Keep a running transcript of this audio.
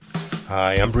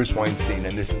Hi, I'm Bruce Weinstein,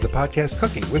 and this is the podcast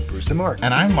Cooking with Bruce and Mark.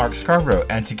 And I'm Mark Scarborough,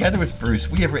 and together with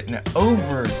Bruce, we have written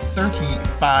over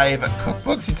 35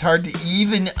 cookbooks. It's hard to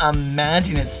even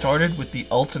imagine. It started with the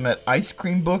Ultimate Ice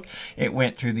Cream book. It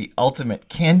went through the Ultimate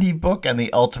Candy book and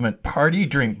the Ultimate Party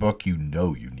Drink book. You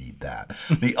know you need that.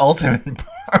 The Ultimate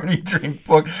Party Drink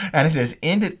book, and it has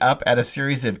ended up at a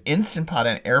series of Instant Pot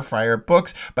and Air Fryer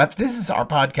books. But this is our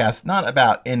podcast not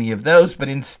about any of those, but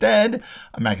instead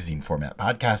a magazine format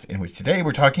podcast in which today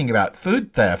we're talking about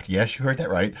food theft. Yes, you heard that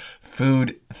right.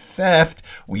 Food theft.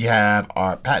 We have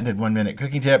our patented 1-minute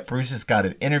cooking tip. Bruce has got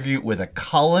an interview with a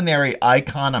culinary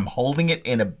icon. I'm holding it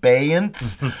in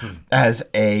abeyance as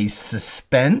a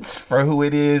suspense for who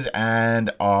it is. And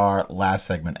our last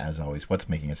segment, as always, what's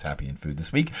making us happy in food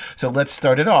this week. So let's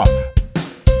start it off.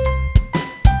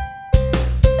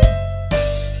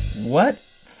 What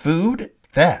food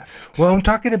theft? Well, I'm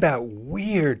talking about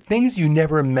weird things you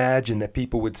never imagined that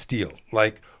people would steal,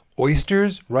 like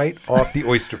oysters right off the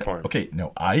oyster farm. Okay,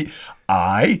 no, I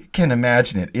can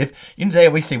imagine it. If they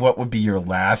always say, "What would be your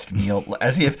last meal?"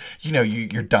 As if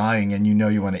you're dying and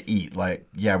you want to eat. Like,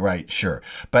 yeah, right, sure.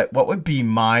 But what would be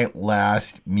my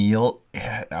last meal?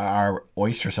 Are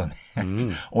oysters on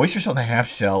the half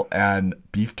shell and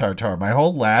beef tartare. My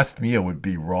whole last meal would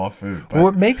be raw food. Well,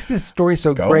 what makes this story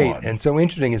so great on. and so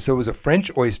interesting is, so it was a French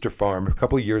oyster farm a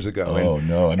couple of years ago. Oh,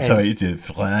 no, I'm sorry, it's a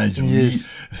French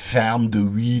ferme de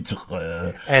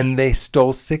huître. And they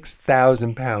stole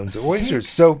 6,000 pounds of oysters.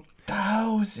 So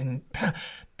 6,000 pounds.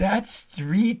 That's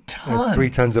 3 tons. That's 3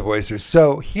 tons of oysters.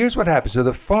 So here's what happened. So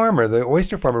the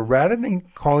oyster farmer, rather than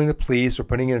calling the police or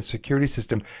putting in a security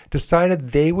system,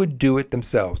 decided they would do it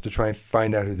themselves to try and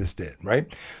find out who this did,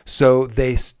 right? So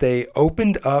they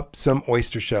opened up some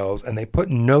oyster shells and they put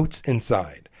notes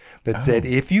inside that said,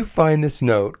 if you find this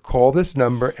note, call this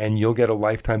number and you'll get a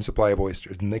lifetime supply of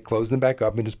oysters. And they closed them back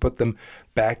up and just put them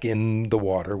back in the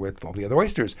water with all the other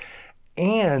oysters.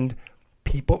 And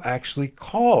people actually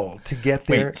called to get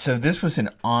their... Wait, so this was an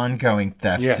ongoing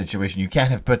theft situation. You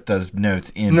can't have put those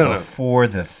notes in before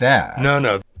the theft.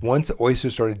 No. Once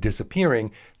oysters started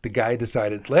disappearing, the guy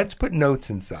decided, let's put notes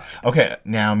inside. Okay,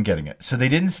 now I'm getting it. So they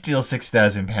didn't steal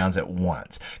 6,000 pounds at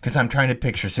once, because I'm trying to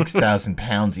picture 6,000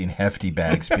 pounds in hefty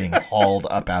bags being hauled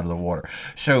up out of the water.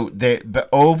 So but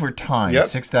over time,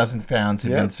 6,000 pounds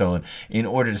had been stolen. In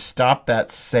order to stop that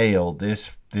sale,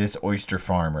 this oyster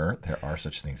farmer, there are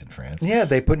such things in France. Yeah,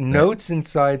 they put notes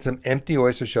inside some empty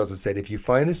oyster shells that said, if you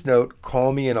find this note,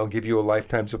 call me and I'll give you a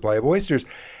lifetime supply of oysters.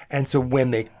 And so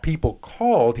when people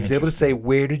called, he was able to say,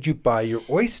 where did you buy your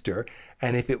oyster?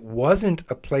 And if it wasn't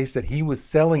a place that he was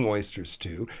selling oysters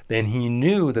to, then he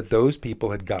knew that those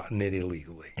people had gotten it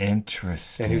illegally.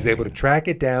 Interesting. And he was able to track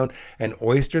it down, and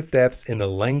oyster thefts in the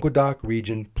Languedoc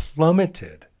region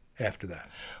plummeted after that.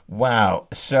 Wow.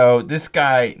 So this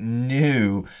guy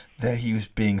knew that he was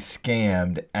being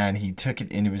scammed, and he took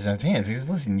it into his own hands.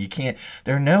 Because listen,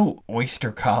 there are no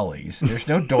oyster collies. There's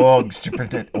no dogs to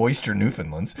prevent oyster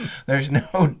Newfoundlands. There's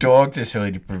no dogs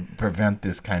necessarily to prevent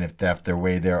this kind of theft the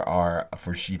way there are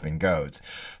for sheep and goats.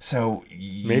 So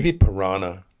maybe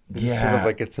piranha. Sort of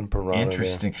like get some piranha.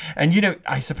 Interesting. There. And,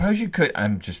 I suppose you could,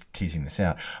 I'm just teasing this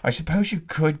out, I suppose you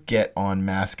could get on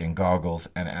mask and goggles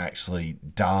and actually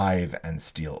dive and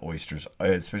steal oysters,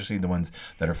 especially the ones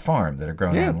that are farmed, that are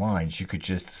grown on lines. You could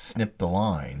just snip the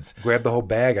lines. Grab the whole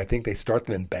bag. I think they start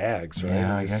them in bags, right?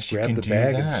 Yeah, I guess you can grab the do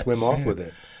bag that and swim off with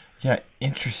it. Yeah,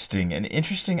 interesting. An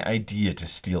interesting idea to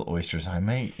steal oysters. I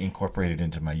may incorporate it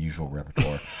into my usual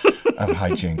repertoire of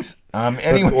hijinks.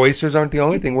 Anyway, but oysters aren't the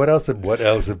only thing. What else have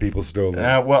people stolen?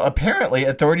 Well, apparently,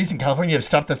 authorities in California have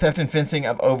stopped the theft and fencing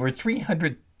of over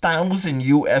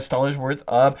 $300,000 worth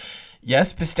of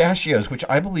pistachios, which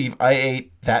I believe I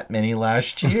ate that many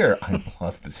last year. I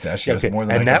love pistachios more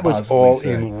than I can possibly say. And that was all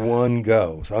in one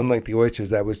go. So unlike the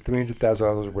oysters, that was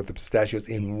 $300,000 worth of pistachios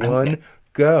in one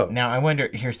go. Now, I wonder,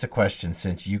 here's the question,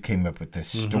 since you came up with this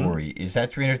story. Is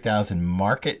that $300,000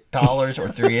 market dollars or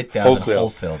 $300,000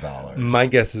 wholesale dollars? My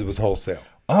guess is it was wholesale.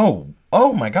 Oh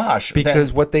my gosh.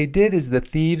 Because what they did is the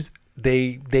thieves,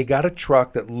 they got a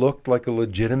truck that looked like a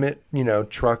legitimate,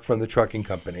 truck from the trucking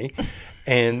company.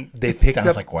 And they picked up...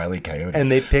 Sounds like Wile E. Coyote.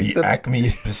 And they picked up...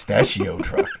 Acme's pistachio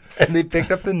truck. And they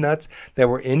picked up the nuts that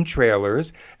were in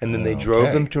trailers, and then they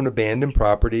drove them to an abandoned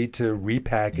property to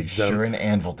repackage them. Sure an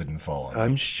anvil didn't fall on them?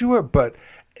 I'm sure, but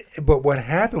what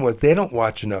happened was they don't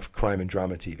watch enough crime and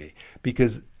drama TV,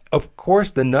 because of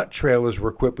course the nut trailers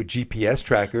were equipped with GPS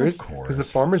trackers, because the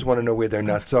farmers want to know where their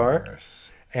nuts are.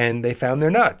 and they found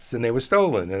their nuts, and they were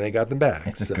stolen, and they got them back.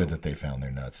 It's good that they found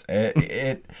their nuts.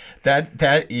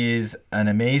 That is an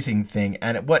amazing thing.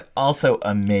 And what also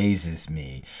amazes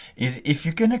me is if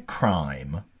you're going to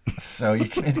crime,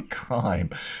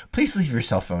 please leave your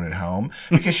cell phone at home,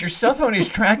 because your cell phone is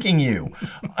tracking you.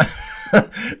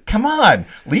 Come on,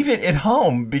 leave it at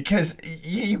home, because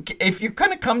if you're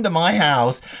going to come to my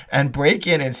house and break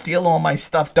in and steal all my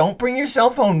stuff, don't bring your cell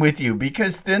phone with you,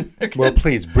 because then... Well,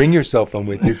 please, bring your cell phone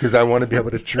with you, because I want to be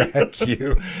able to track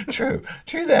you. True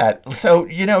that. So,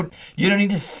 you don't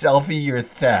need to selfie your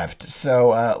theft,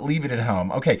 so leave it at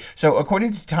home. Okay, so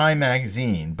according to Time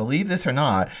Magazine, believe this or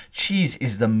not, cheese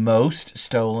is the most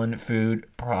stolen food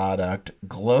product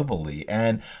globally.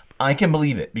 And I can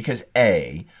believe it, because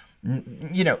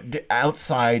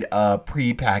outside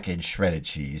prepackaged shredded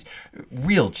cheese,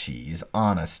 real cheese,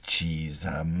 honest cheese,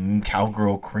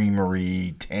 Cowgirl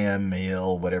Creamery, Tam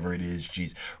Hill, whatever it is,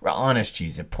 cheese, honest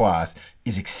cheese at Poisse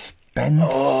is expensive.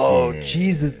 Oh, good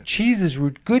cheese is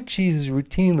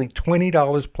routinely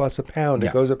 $20 plus a pound.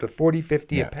 It goes up to $40,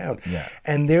 $50 a pound. Yeah.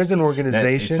 And there's an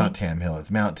organization. It's not Tam Hill, it's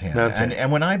Mount Tam.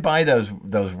 And when I buy those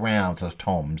rounds, those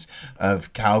tomes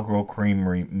of Cowgirl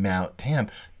Creamery Mount Tam,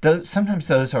 sometimes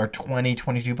those are $20,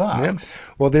 $22. Yep.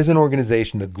 Well, there's an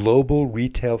organization, the Global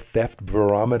Retail Theft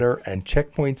Barometer and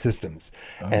Checkpoint Systems,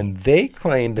 and they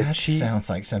claim that cheese... That sounds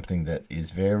like something that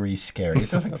is very scary. It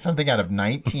sounds like something out of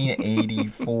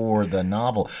 1984, the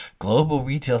novel, Global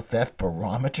Retail Theft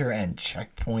Barometer and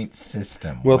Checkpoint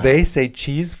System. Well, they say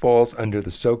cheese falls under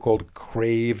the so-called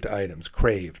craved items.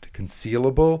 Craved,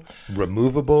 concealable,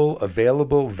 removable,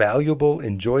 available, valuable,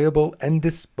 enjoyable, and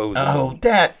disposable.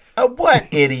 What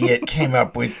idiot came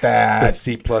up with that? The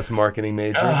C+ marketing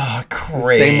major. Craved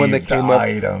the same one that came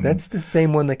item. Up. That's the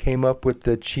same one that came up with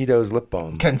the Cheetos lip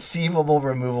balm. Conceivable,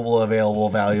 removable, available,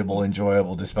 valuable,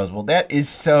 enjoyable, disposable. That is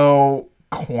so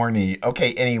corny.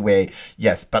 Okay, anyway,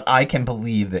 yes, but I can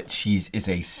believe that cheese is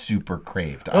a super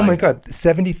craved item. Oh my God,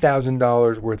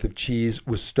 $70,000 worth of cheese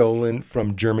was stolen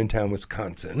from Germantown,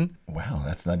 Wisconsin. Wow,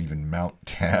 that's not even Mount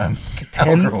Tam.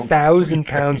 10,000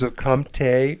 pounds of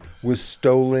Comté was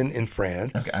stolen in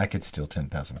France. Okay, I could steal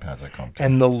 10,000 pounds of Comté.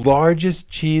 And the largest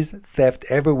cheese theft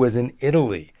ever was in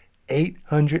Italy.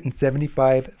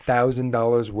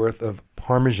 $875,000 worth of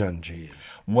Parmesan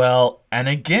cheese. Well, and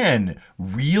again,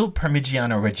 real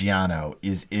Parmigiano Reggiano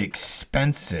is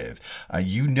expensive.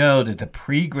 You know that the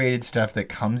pre-graded stuff that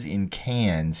comes in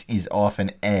cans is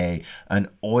often an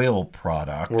oil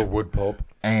product. Or wood pulp.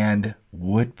 And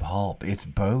wood pulp. It's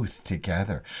both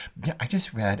together. I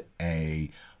just read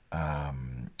a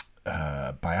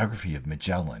biography of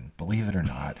Magellan, believe it or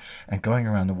not, and going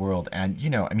around the world. And,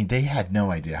 they had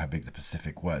no idea how big the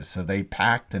Pacific was. So they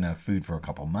packed enough food for a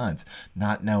couple months,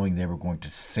 not knowing they were going to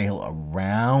sail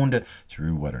around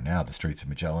through what are now the Straits of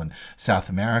Magellan, South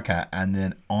America, and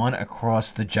then on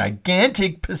across the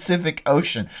gigantic Pacific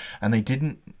Ocean. And they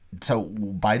didn't. So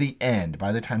by the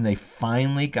time they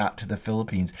finally got to the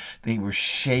Philippines, they were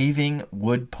shaving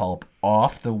wood pulp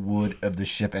off the wood of the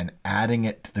ship and adding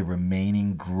it to the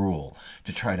remaining gruel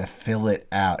to try to fill it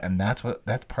out. And that's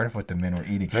part of what the men were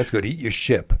eating. That's good. Eat your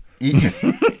ship.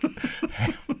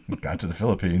 Got to the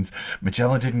Philippines.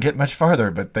 Magellan didn't get much farther,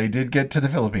 but they did get to the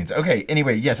Philippines. Okay,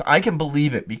 anyway, yes, I can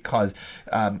believe it because,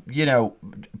 real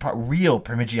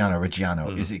Parmigiano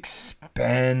Reggiano is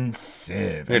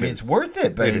expensive. It's worth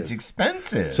it, but it's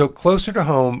expensive. So closer to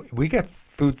home, we got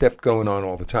food theft going on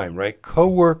all the time, right?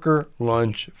 Coworker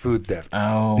lunch food theft.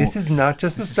 Oh, this is not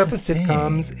just the stuff of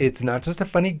sitcoms. It's not just a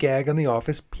funny gag on The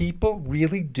Office. People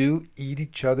really do eat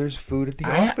each other's food at the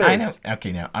office. I know.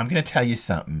 Okay, now I'm going to tell you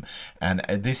something, and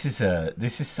this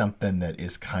is something that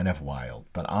is kind of wild.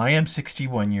 But I am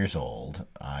 61 years old.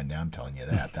 Now I'm telling you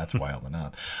that. That's wild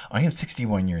enough. I am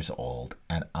 61 years old,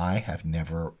 and I have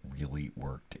never really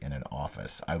worked in an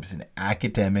office. I was an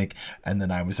academic, and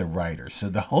then I was a writer. So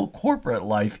the whole corporate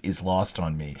life is lost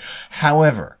on me.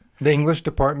 However, the English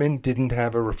department didn't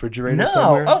have a refrigerator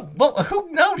somewhere? Oh, well,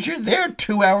 who knows? You're there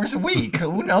 2 hours a week.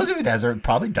 Who knows if it has, or it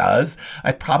probably does.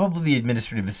 Probably the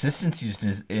administrative assistants used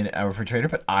in a refrigerator,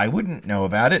 but I wouldn't know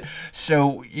about it.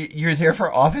 So you're there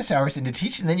for office hours and to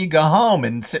teach, and then you go home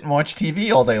and sit and watch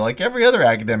TV all day like every other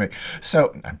academic.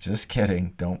 So I'm just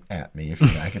kidding. Don't at me if you're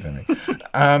an academic.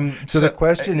 So the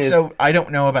question is... So I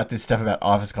don't know about this stuff about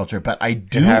office culture, but I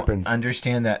do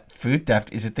understand that food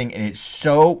theft is a thing, and it's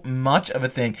so much of a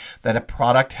thing that a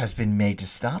product has been made to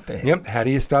stop it. Yep. How do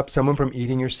you stop someone from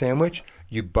eating your sandwich?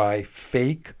 You buy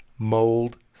fake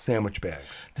mold sandwich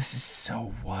bags. This is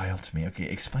so wild to me. Okay,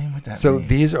 explain what that So means.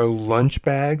 these are lunch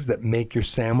bags that make your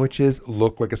sandwiches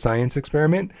look like a science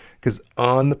experiment, because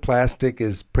on the plastic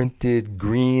is printed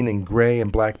green and gray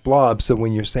and black blobs. So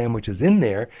when your sandwich is in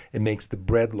there, it makes the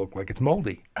bread look like it's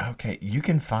moldy. Okay, you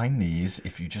can find these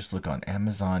if you just look on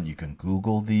Amazon. You can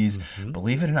Google these.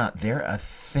 Believe it or not, they're a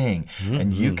thing.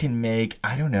 And you can make,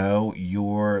 I don't know,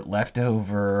 your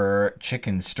leftover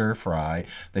chicken stir fry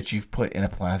that you've put in a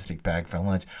plastic bag for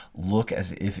lunch look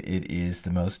as if it is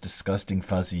the most disgusting,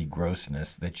 fuzzy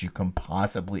grossness that you can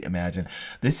possibly imagine.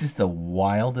 This is the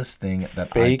wildest thing that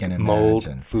Fake I can mold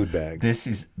imagine. food bags. This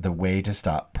is the way to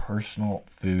stop personal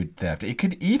food theft. It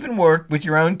could even work with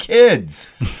your own kids,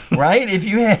 right? If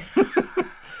you had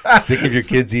Sick of your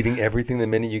kids eating everything the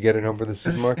minute you get it home from the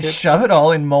supermarket? shove it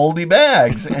all in moldy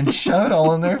bags and shove it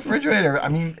all in the refrigerator. I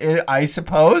mean, I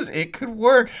suppose it could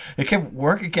work. It could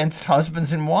work against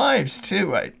husbands and wives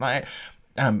too.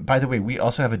 By the way, we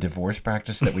also have a divorce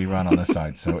practice that we run on the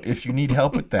side. So if you need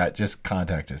help with that, just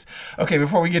contact us. Okay,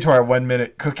 before we get to our 1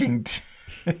 minute cooking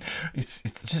it's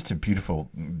just a beautiful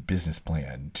business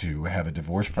plan to have a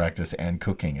divorce practice and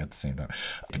cooking at the same time.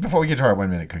 Before we get to our 1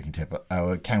 minute cooking tip,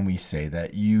 can we say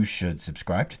that you should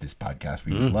subscribe to this podcast?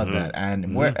 We would love that.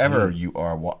 And wherever you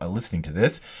are listening to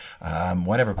this,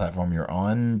 whatever platform you're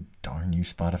on, darn you,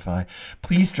 Spotify,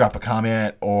 please drop a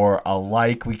comment or a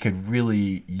like. We could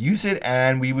really use it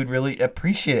and we would really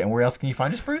appreciate it. And where else can you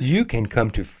find us, Bruce? You can come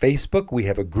to Facebook. We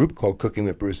have a group called Cooking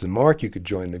with Bruce and Mark. You could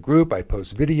join the group. I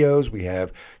post videos. We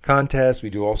have contests. We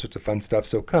do all sorts of fun stuff.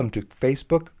 So come to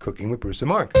Facebook, Cooking with Bruce and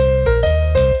Mark.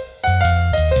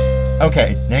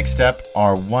 Okay, next up,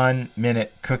 our 1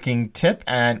 minute cooking tip.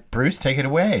 And Bruce, take it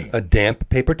away. A damp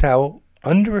paper towel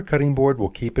under a cutting board will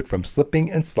keep it from slipping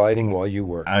and sliding while you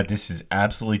work. This is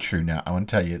absolutely true. Now, I want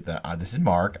to tell you that this is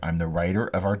Mark. I'm the writer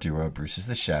of our duo. Bruce is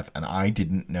the chef, and I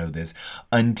didn't know this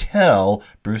until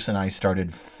Bruce and I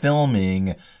started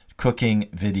filming cooking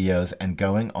videos and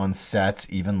going on sets,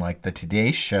 even like the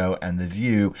Today Show and The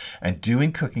View, and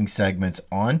doing cooking segments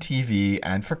on TV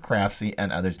and for Craftsy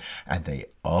and others. And they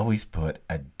always put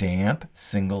a damp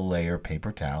single layer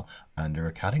paper towel under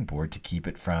a cutting board to keep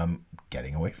it from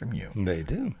getting away from you. They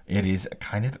do. It is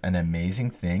kind of an amazing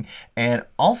thing. And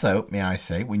also, may I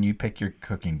say, when you pick your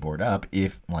cooking board up,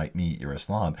 if, like me, you're a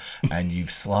slob, and you've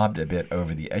slobbed a bit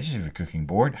over the edges of your cooking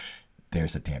board,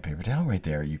 there's a damp paper towel right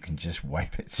there. You can just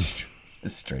wipe it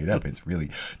straight up. It's really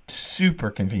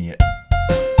super convenient.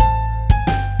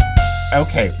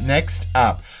 Okay, next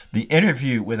up, the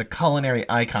interview with a culinary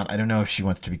icon. I don't know if she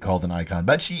wants to be called an icon,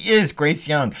 but she is Grace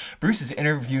Young. Bruce is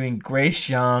interviewing Grace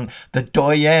Young, the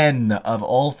doyenne of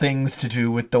all things to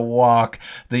do with the wok,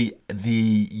 the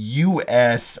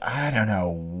U.S., I don't know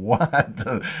what,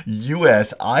 the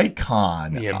U.S.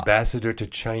 icon. The ambassador to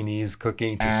Chinese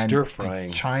cooking, to and stir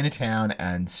frying. to Chinatown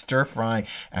and stir frying,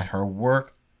 and her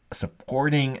work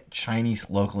supporting Chinese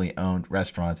locally owned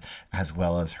restaurants, as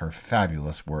well as her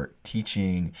fabulous work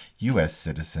teaching U.S.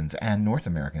 citizens and North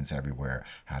Americans everywhere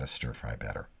how to stir fry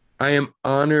better. I am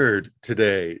honored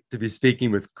today to be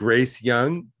speaking with Grace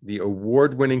Young, the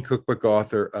award-winning cookbook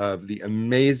author of the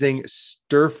amazing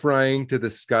Stir Frying to the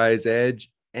Sky's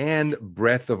Edge and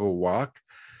Breath of a Wok.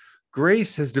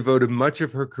 Grace has devoted much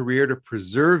of her career to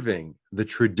preserving the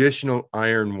traditional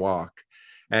iron wok,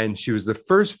 and she was the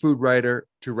first food writer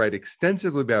to write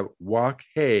extensively about wok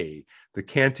hei, the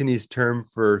Cantonese term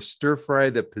for stir fry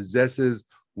that possesses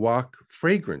wok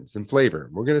fragrance and flavor.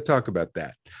 We're going to talk about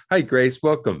that. Hi, Grace.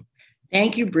 Welcome.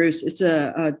 Thank you, Bruce. It's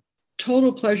a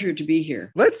total pleasure to be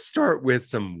here. Let's start with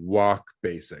some wok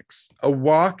basics. A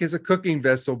wok is a cooking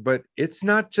vessel, but it's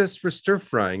not just for stir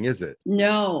frying, is it?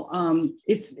 No,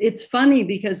 it's funny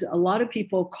because a lot of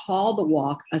people call the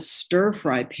wok a stir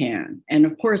fry pan. And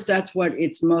of course, that's what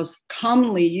it's most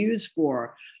commonly used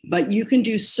for. But you can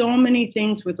do so many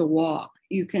things with a wok.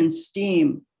 You can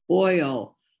steam,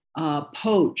 boil,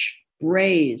 poach,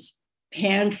 braise,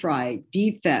 pan fry,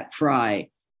 deep fat fry.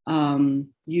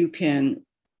 You can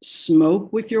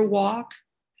smoke with your wok.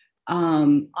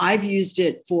 I've used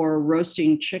it for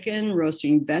roasting chicken,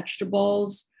 roasting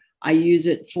vegetables. I use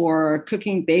it for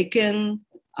cooking bacon,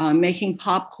 making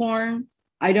popcorn.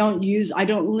 I don't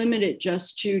limit it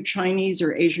just to Chinese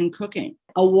or Asian cooking.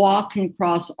 A wok can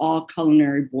cross all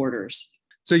culinary borders.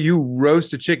 So you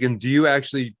roast a chicken. Do you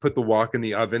actually put the wok in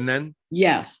the oven then?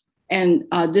 Yes. And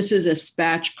this is a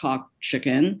spatchcock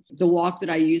chicken. The wok that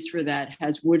I use for that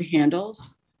has wood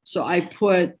handles. So I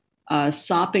put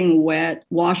sopping wet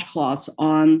washcloths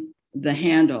on the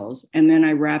handles, and then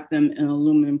I wrap them in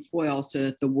aluminum foil so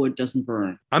that the wood doesn't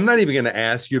burn. I'm not even going to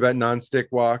ask you about nonstick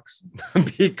woks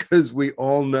because we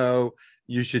all know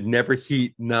you should never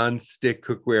heat nonstick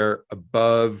cookware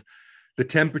above the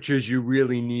temperatures you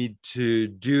really need to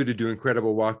do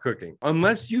incredible wok cooking,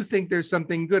 unless you think there's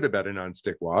something good about a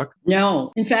nonstick wok.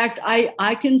 No. In fact,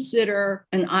 I consider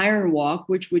an iron wok,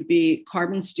 which would be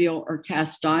carbon steel or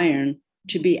cast iron,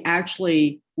 to be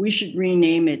actually, we should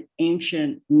rename it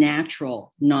ancient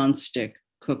natural nonstick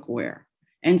cookware.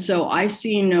 And so I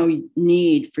see no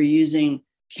need for using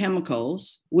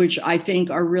chemicals, which I think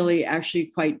are really actually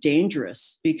quite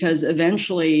dangerous, because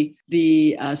eventually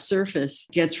the surface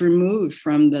gets removed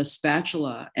from the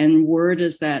spatula. And where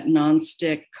does that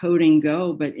nonstick coating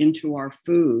go but into our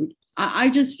food? I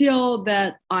just feel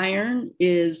that iron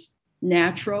is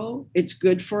natural. It's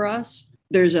good for us.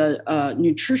 There's a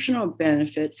nutritional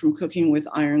benefit from cooking with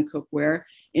iron cookware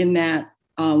in that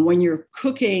when you're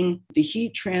cooking, the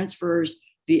heat transfers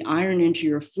the iron into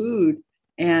your food.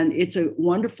 And it's a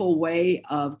wonderful way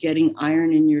of getting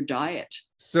iron in your diet.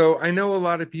 So I know a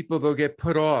lot of people, they'll get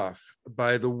put off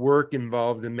by the work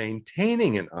involved in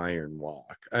maintaining an iron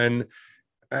wok. And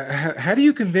how do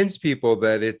you convince people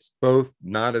that it's both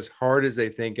not as hard as they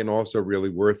think and also really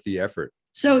worth the effort?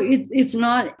 So it's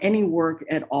not any work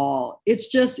at all.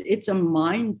 It's a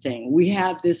mind thing. We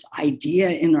have this idea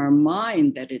in our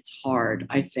mind that it's hard,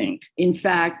 I think. In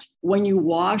fact, when you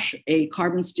wash a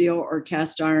carbon steel or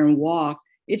cast iron wok,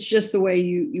 it's just the way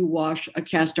you wash a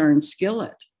cast iron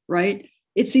skillet, right?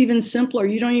 It's even simpler.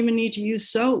 You don't even need to use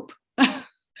soap.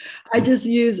 I just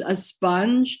use a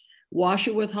sponge, wash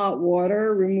it with hot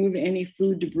water, remove any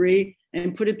food debris,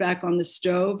 and put it back on the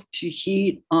stove to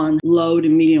heat on low to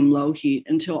medium low heat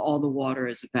until all the water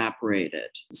is evaporated.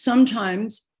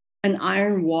 Sometimes an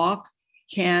iron wok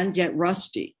can get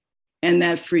rusty, and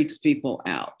that freaks people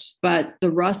out. But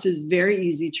the rust is very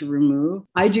easy to remove.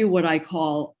 I do what I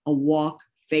call a wok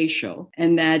facial,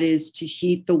 and that is to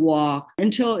heat the wok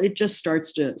until it just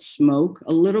starts to smoke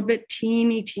a little bit,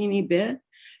 teeny bit.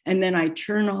 And then I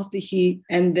turn off the heat,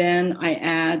 and then I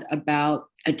add about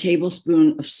a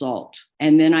tablespoon of salt.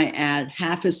 And then I add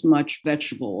half as much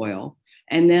vegetable oil.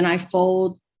 And then I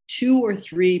fold 2 or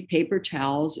 3 paper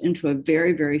towels into a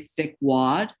very, very thick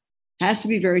wad. It has to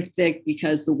be very thick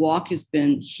because the wok has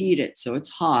been heated, so it's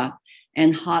hot,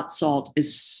 and hot salt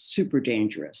is super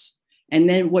dangerous. And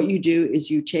then what you do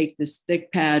is you take this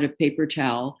thick pad of paper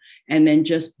towel and then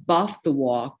just buff the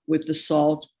wok with the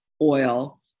salt,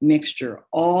 oil mixture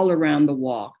all around the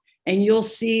wok. And you'll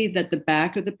see that the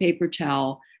back of the paper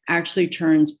towel actually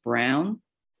turns brown.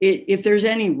 If there's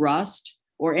any rust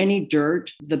or any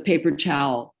dirt, the paper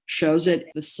towel shows it.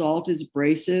 The salt is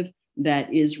abrasive,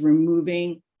 that is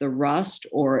removing the rust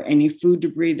or any food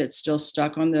debris that's still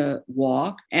stuck on the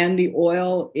wok. And the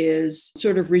oil is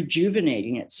sort of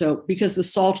rejuvenating it. So because the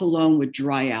salt alone would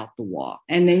dry out the wok.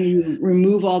 And then you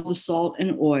remove all the salt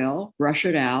and oil, brush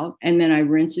it out, and then I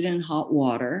rinse it in hot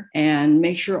water and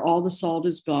make sure all the salt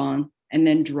is gone, and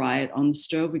then dry it on the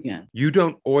stove again. You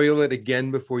don't oil it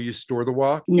again before you store the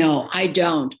wok? No, I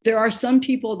don't. There are some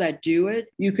people that do it.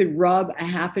 You could rub a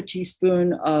half a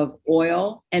teaspoon of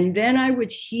oil, and then I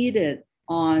would heat it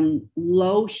on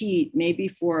low heat, maybe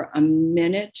for a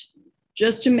minute,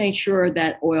 just to make sure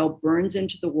that oil burns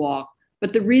into the wok.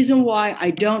 But the reason why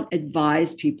I don't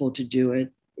advise people to do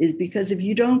it is because if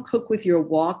you don't cook with your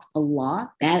wok a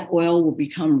lot, that oil will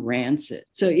become rancid.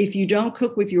 So if you don't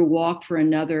cook with your wok for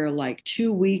another like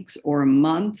 2 weeks or a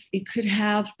month, it could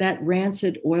have that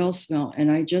rancid oil smell.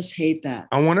 And I just hate that.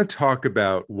 I want to talk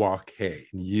about wok hay.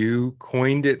 You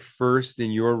coined it first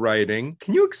in your writing.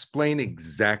 Can you explain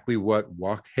exactly what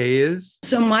wok hay is?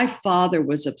 So my father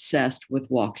was obsessed with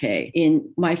wok hay.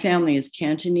 In my family is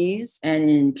Cantonese, and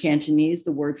in Cantonese,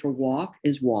 the word for wok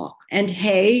is wok. And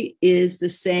hay is the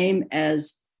same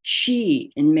as qi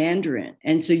in Mandarin.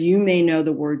 And so you may know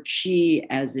the word qi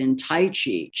as in Tai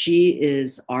Chi. Qi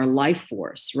is our life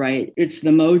force, right? It's the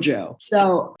mojo.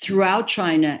 So throughout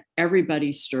China,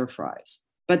 everybody stir fries.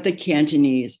 But the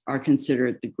Cantonese are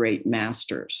considered the great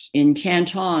masters. In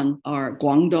Canton, or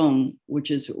Guangdong, which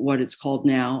is what it's called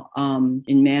now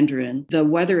in Mandarin, the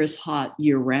weather is hot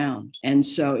year round. And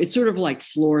so it's sort of like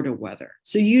Florida weather.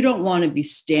 So you don't want to be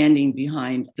standing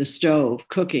behind the stove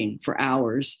cooking for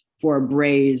hours for a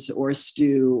braise or a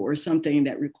stew or something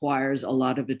that requires a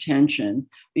lot of attention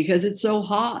because it's so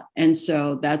hot. And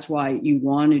so that's why you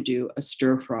want to do a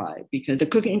stir fry, because the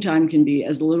cooking time can be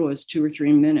as little as 2 or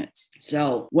 3 minutes.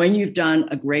 So when you've done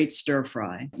a great stir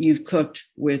fry, you've cooked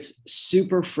with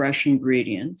super fresh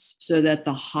ingredients so that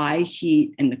the high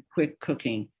heat and the quick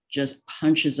cooking just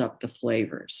punches up the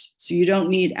flavors. So you don't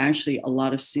need actually a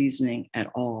lot of seasoning at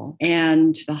all.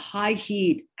 And the high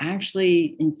heat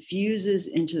actually infuses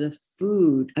into the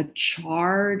food a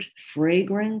charred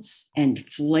fragrance and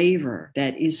flavor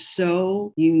that is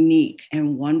so unique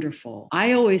and wonderful.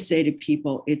 I always say to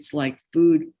people, it's like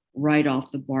food right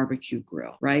off the barbecue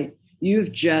grill, right?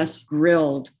 You've just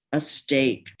grilled a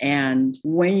steak. And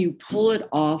when you pull it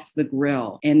off the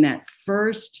grill, in that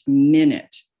first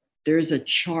minute, there's a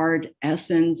charred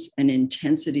essence and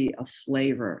intensity of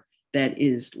flavor that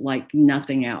is like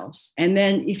nothing else. And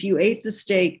then if you ate the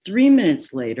steak 3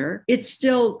 minutes later, it's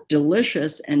still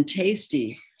delicious and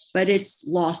tasty, but it's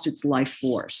lost its life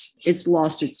force. It's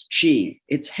lost its chi,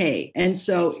 its hay. And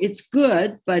so it's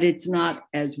good, but it's not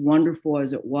as wonderful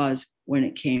as it was when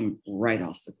it came right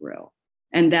off the grill.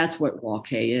 And that's what wok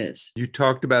hei is. You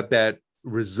talked about that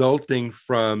resulting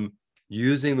from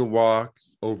using the wok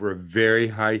over a very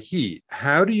high heat.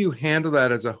 How do you handle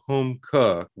that as a home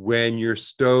cook when your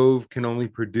stove can only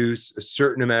produce a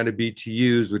certain amount of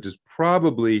BTUs, which is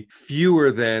probably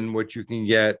fewer than what you can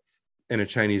get in a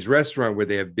Chinese restaurant where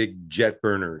they have big jet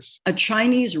burners? A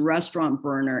Chinese restaurant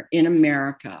burner in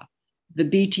America, the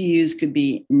BTUs could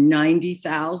be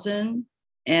 90,000,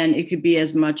 and it could be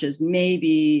as much as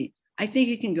maybe, I think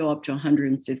it can go up to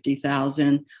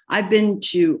 150,000. I've been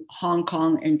to Hong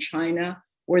Kong and China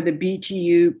where the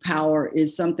BTU power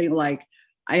is something like,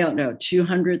 I don't know,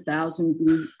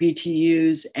 200,000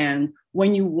 BTUs. And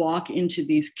when you walk into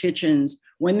these kitchens,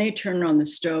 when they turn on the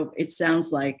stove, it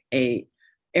sounds like a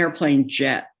airplane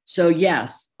jet. So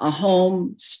yes, a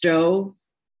home stove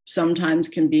sometimes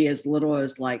can be as little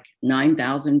as like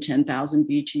 9,000, 10,000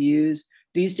 BTUs.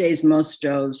 These days, most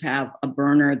stoves have a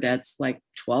burner that's like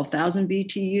 12,000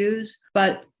 BTUs.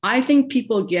 But I think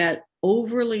people get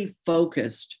overly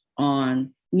focused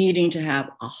on needing to have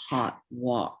a hot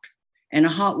wok. And a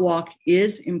hot wok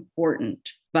is important,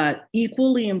 but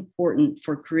equally important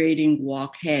for creating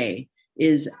wok hei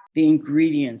is the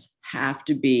ingredients have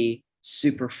to be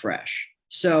super fresh.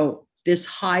 So this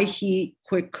high heat,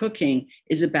 quick cooking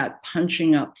is about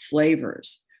punching up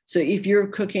flavors. So if you're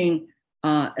cooking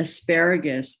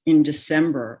asparagus in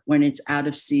December when it's out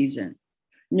of season,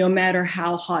 no matter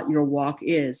how hot your wok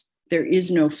is, there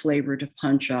is no flavor to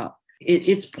punch up.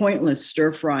 It's pointless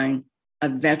stir frying a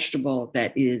vegetable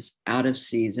that is out of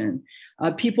season.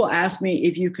 People ask me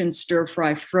if you can stir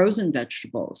fry frozen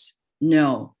vegetables.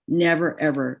 No, never,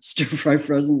 ever stir fry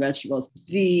frozen vegetables.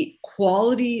 The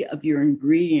quality of your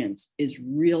ingredients is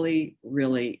really,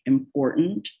 really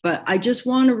important. But I just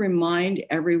want to remind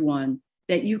everyone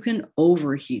that you can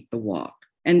overheat the wok,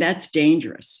 and that's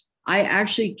dangerous. I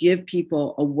actually give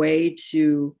people a way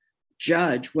to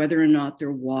judge whether or not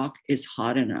their wok is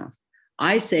hot enough.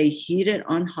 I say heat it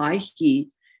on high heat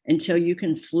until you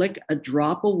can flick a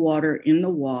drop of water in the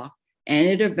wok and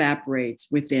it evaporates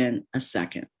within a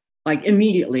second, like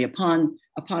immediately upon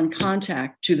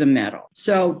contact to the metal.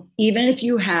 So even if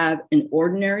you have an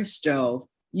ordinary stove,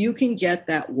 you can get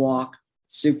that wok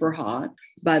super hot.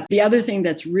 But the other thing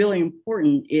that's really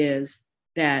important is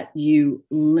that you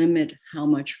limit how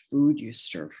much food you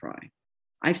stir fry.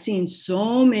 I've seen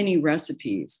so many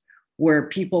recipes where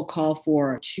people call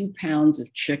for 2 pounds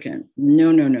of chicken. No.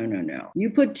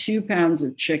 You put 2 pounds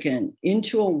of chicken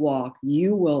into a wok,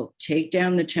 you will take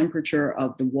down the temperature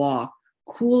of the wok,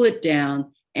 cool it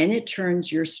down, and it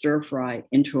turns your stir fry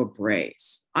into a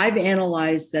braise. I've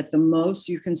analyzed that the most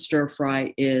you can stir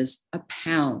fry is a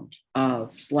pound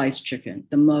of sliced chicken.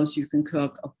 The most you can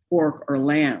cook of pork or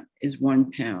lamb is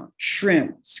 1 pound.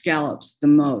 Shrimp, scallops, the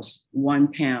most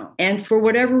 1 pound. And for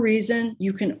whatever reason,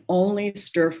 you can only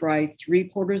stir fry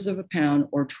 3/4 of a pound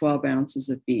or 12 ounces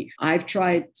of beef. I've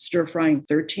tried stir frying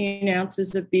 13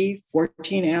 ounces of beef,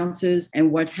 14 ounces.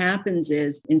 And what happens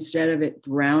is instead of it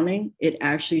browning, it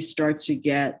actually starts to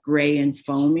get gray and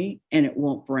foamy and it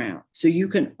won't brown. So you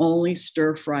can only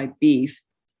stir fry beef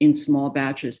in small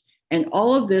batches. And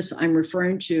all of this I'm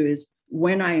referring to is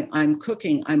when I'm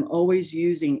cooking, I'm always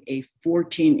using a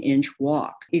 14-inch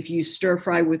wok. If you stir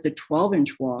fry with a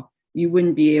 12-inch wok, you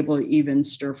wouldn't be able to even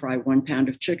stir fry 1 pound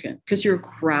of chicken because you're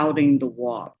crowding the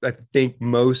wok. I think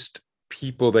most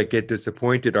people that get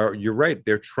disappointed are, you're right,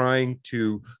 they're trying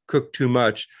to cook too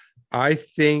much. I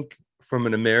think from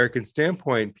an American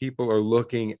standpoint, people are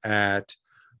looking at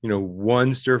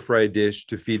one stir fry dish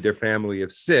to feed their family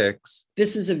of 6.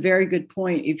 This is a very good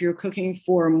point. If you're cooking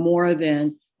for more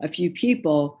than a few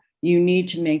people, you need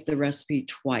to make the recipe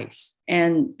twice.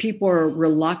 And people are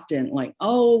reluctant, like,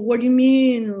 oh, what do you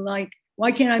mean? Like,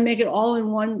 why can't I make it all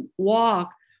in one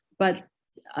wok? But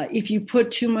if you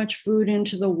put too much food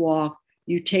into the wok,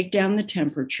 you take down the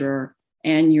temperature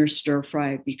and your stir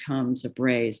fry becomes a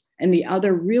braise. And the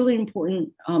other really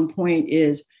important point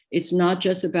is it's not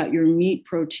just about your meat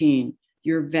protein,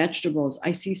 your vegetables.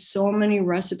 I see so many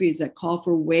recipes that call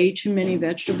for way too many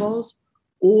vegetables,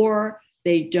 or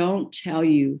they don't tell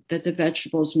you that the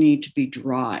vegetables need to be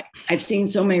dry. I've seen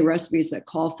so many recipes that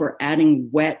call for adding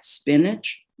wet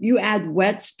spinach. You add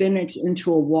wet spinach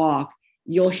into a wok,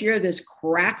 you'll hear this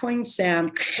crackling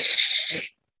sound,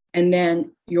 and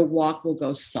then your wok will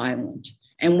go silent.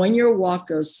 And when your wok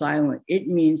goes silent, it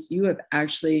means you have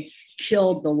actually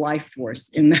killed the life force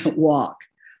in that wok.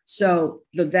 So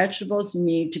the vegetables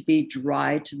need to be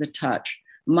dry to the touch.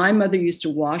 My mother used to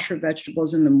wash her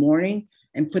vegetables in the morning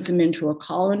and put them into a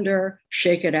colander,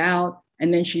 shake it out,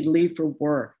 and then she'd leave for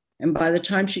work. And by the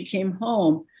time she came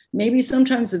home, maybe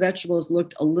sometimes the vegetables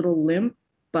looked a little limp,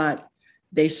 but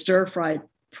they stir fried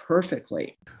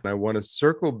perfectly. I want to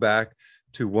circle back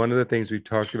to one of the things we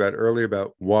talked about earlier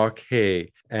about wok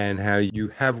hei, and how you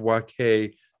have wok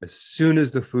hei as soon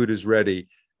as the food is ready.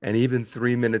 And even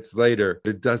 3 minutes later,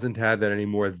 it doesn't have that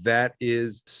anymore. That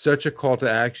is such a call to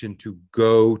action to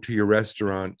go to your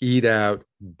restaurant, eat out,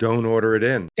 don't order it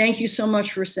in. Thank you so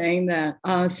much for saying that.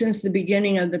 Since the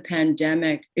beginning of the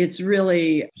pandemic, it's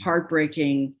really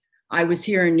heartbreaking. I was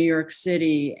here in New York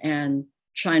City and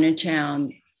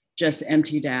Chinatown just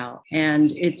emptied out.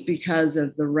 And it's because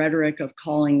of the rhetoric of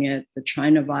calling it the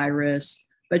China virus.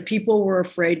 But people were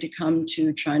afraid to come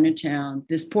to Chinatown.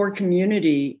 This poor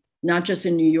community, not just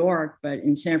in New York, but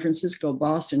in San Francisco,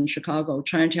 Boston, Chicago,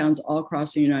 Chinatowns all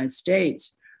across the United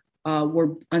States,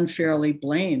 were unfairly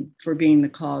blamed for being the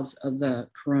cause of the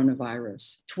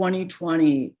coronavirus.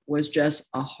 2020 was just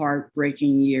a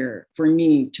heartbreaking year for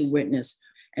me to witness.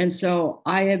 And so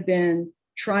I have been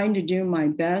trying to do my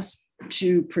best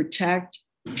to protect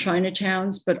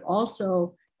Chinatowns, but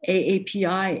also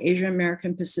AAPI, Asian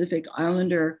American Pacific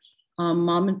Islander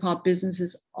mom and pop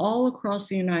businesses all across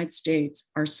the United States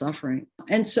are suffering.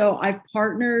 And so I've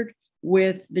partnered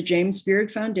with the James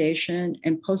Beard Foundation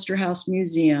and Poster House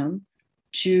Museum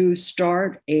to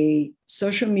start a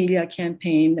social media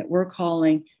campaign that we're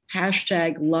calling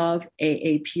 #LoveAAPI.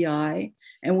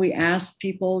 And we ask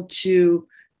people to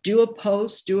do a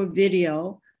post, do a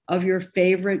video of your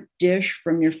favorite dish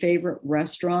from your favorite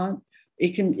restaurant.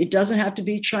 It doesn't have to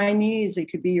be Chinese. It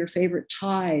could be your favorite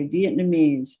Thai,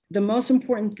 Vietnamese. The most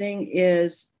important thing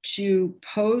is to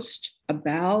post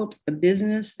about a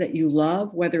business that you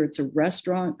love, whether it's a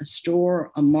restaurant, a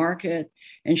store, a market,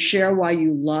 and share why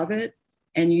you love it,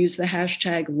 and use the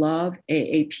 #LoveAAPI,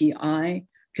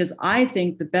 because I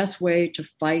think the best way to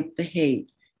fight the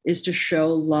hate is to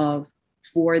show love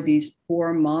for these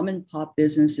poor mom and pop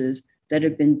businesses that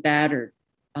have been battered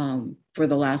for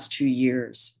the last 2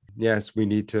 years. Yes, we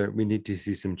need to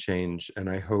see some change, and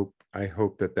I hope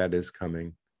that is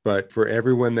coming. But for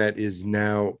everyone that is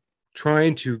now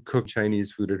trying to cook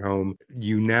Chinese food at home,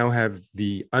 you now have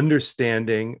the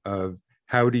understanding of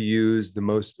how to use the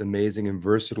most amazing and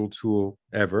versatile tool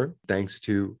ever, thanks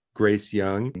to Grace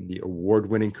Young, the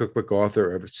award-winning cookbook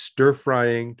author of Stir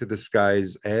Frying to the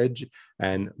Sky's Edge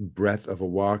and Breath of a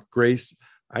Wok. Grace,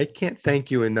 I can't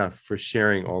thank you enough for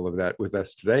sharing all of that with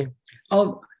us today.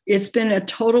 Oh, it's been a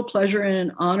total pleasure and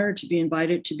an honor to be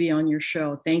invited to be on your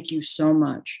show. Thank you so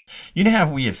much. You know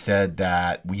how we have said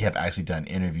that we have actually done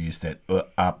interviews that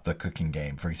up the cooking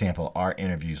game. For example, our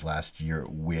interviews last year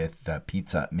with the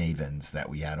pizza mavens that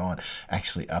we had on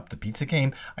actually upped the pizza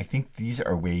game. I think these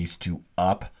are ways to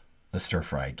up the stir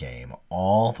fry game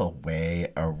all the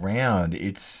way around.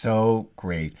 It's so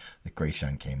great that Grace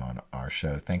Young came on our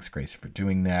show. Thanks, Grace, for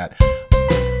doing that.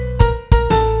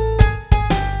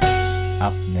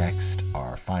 Up next,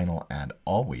 our final and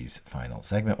always final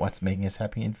segment, What's Making Us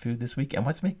Happy in Food This Week? And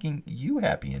what's making you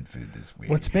happy in food this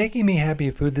week? What's making me happy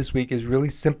in food this week is really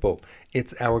simple.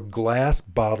 It's our glass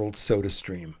bottled soda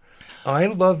stream. I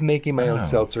love making my own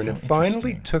seltzer, and it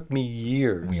finally took me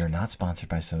years. We are not sponsored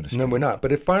by SodaStream. No, we're not.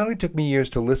 But it finally took me years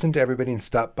to listen to everybody and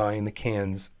stop buying the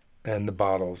cans and the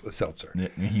bottles of seltzer.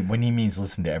 When he means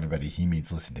listen to everybody, he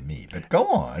means listen to me. But go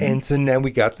on. And so now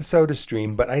we got the Soda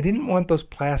Stream, but I didn't want those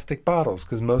plastic bottles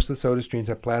because most of the Soda Streams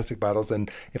have plastic bottles. And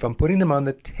if I'm putting them on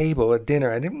the table at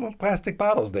dinner, I didn't want plastic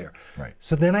bottles there. Right.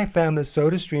 So then I found the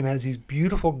Soda Stream has these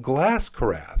beautiful glass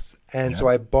carafes. And so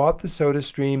I bought the Soda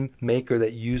Stream maker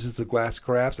that uses the glass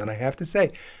carafes. And I have to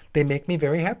say, they make me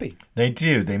very happy. They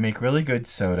do. They make really good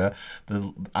soda.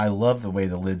 I love the way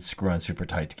the lids screw on super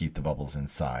tight to keep the bubbles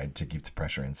inside, to keep the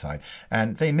pressure inside.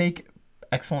 And they make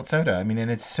excellent soda. I mean, and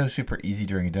it's so super easy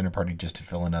during a dinner party just to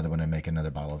fill another one and make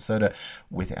another bottle of soda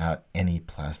without any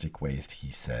plastic waste,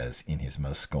 he says in his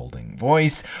most scolding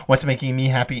voice. What's making me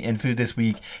happy in food this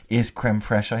week is creme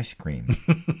fraiche ice cream.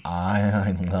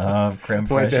 I love creme fraiche ice cream.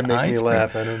 Why'd that make me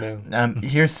laugh? I don't know.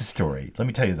 Here's the story. Let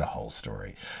me tell you the whole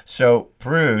story. So,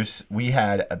 Bruce, we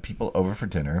had people over for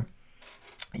dinner.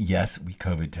 Yes, we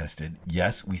COVID tested.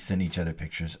 Yes, we sent each other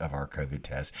pictures of our COVID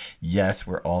tests. Yes,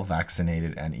 we're all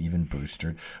vaccinated and even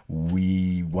boosted.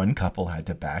 One couple had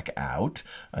to back out.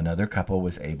 Another couple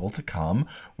was able to come.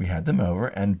 We had them over,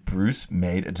 and Bruce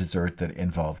made a dessert that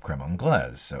involved creme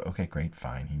anglaise. So, okay, great,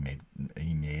 fine.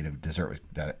 He made a dessert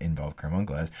that involved creme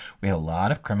anglaise. We had a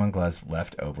lot of creme anglaise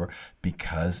left over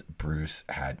because Bruce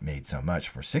had made so much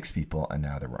for 6 people, and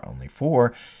now there were only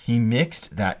 4. He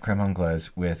mixed that creme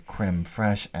anglaise with creme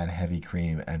fraiche and heavy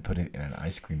cream and put it in an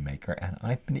ice cream maker, and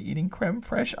I've been eating creme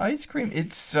fraiche ice cream.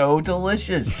 It's so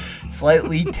delicious.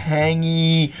 Slightly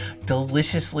tangy,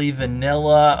 deliciously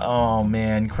vanilla. Oh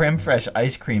man, creme fraiche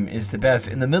ice cream is the best.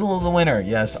 In the middle of the winter,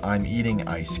 yes, I'm eating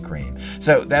ice cream.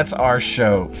 So that's our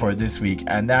show for this week,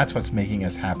 and that's what's making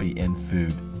us happy in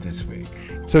food this week.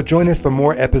 So join us for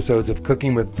more episodes of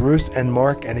Cooking with Bruce and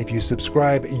Mark, and if you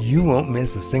subscribe, you won't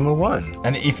miss a single one.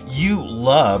 And if you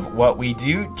love what we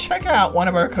do, check out one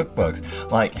of our cookbooks,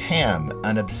 like Ham,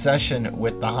 An Obsession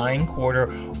with the Hind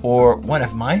Quarter, or one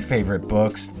of my favorite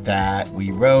books that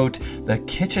we wrote, The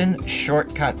Kitchen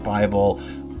Shortcut Bible,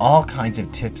 all kinds of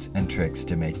tips and tricks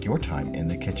to make your time in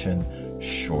the kitchen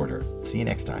shorter. See you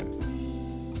next time.